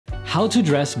How to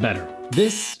dress better.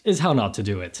 This is how not to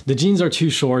do it. The jeans are too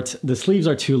short, the sleeves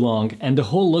are too long, and the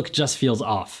whole look just feels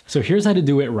off. So here's how to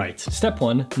do it right. Step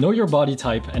 1, know your body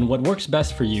type and what works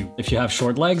best for you. If you have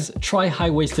short legs, try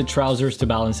high-waisted trousers to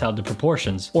balance out the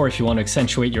proportions. Or if you want to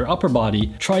accentuate your upper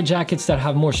body, try jackets that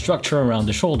have more structure around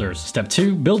the shoulders. Step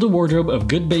 2, build a wardrobe of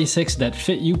good basics that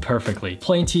fit you perfectly.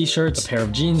 Plain t-shirts, a pair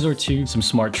of jeans or two, some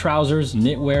smart trousers,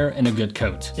 knitwear, and a good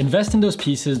coat. Invest in those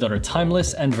pieces that are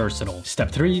timeless and versatile. Step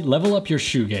 3, level up your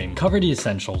shoe game. Cover the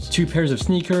essentials. 2 pairs of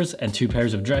sneakers and 2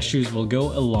 pairs of dress shoes will go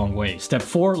a long way. Step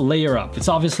 4, layer up. It's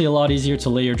obviously a lot easier to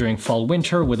layer during fall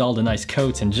winter with all the nice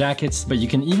coats and jackets, but you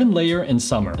can even layer in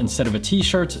summer. Instead of a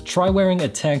t-shirt, try wearing a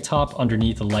tank top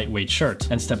underneath a lightweight shirt.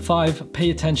 And step 5, pay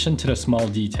attention to the small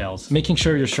details. Making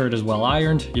sure your shirt is well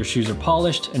ironed, your shoes are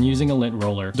polished, and using a lint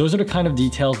roller. Those are the kind of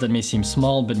details that may seem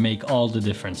small but make all the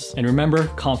difference. And remember,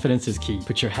 confidence is key.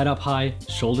 Put your head up high,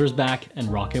 shoulders back,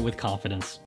 and rock it with confidence.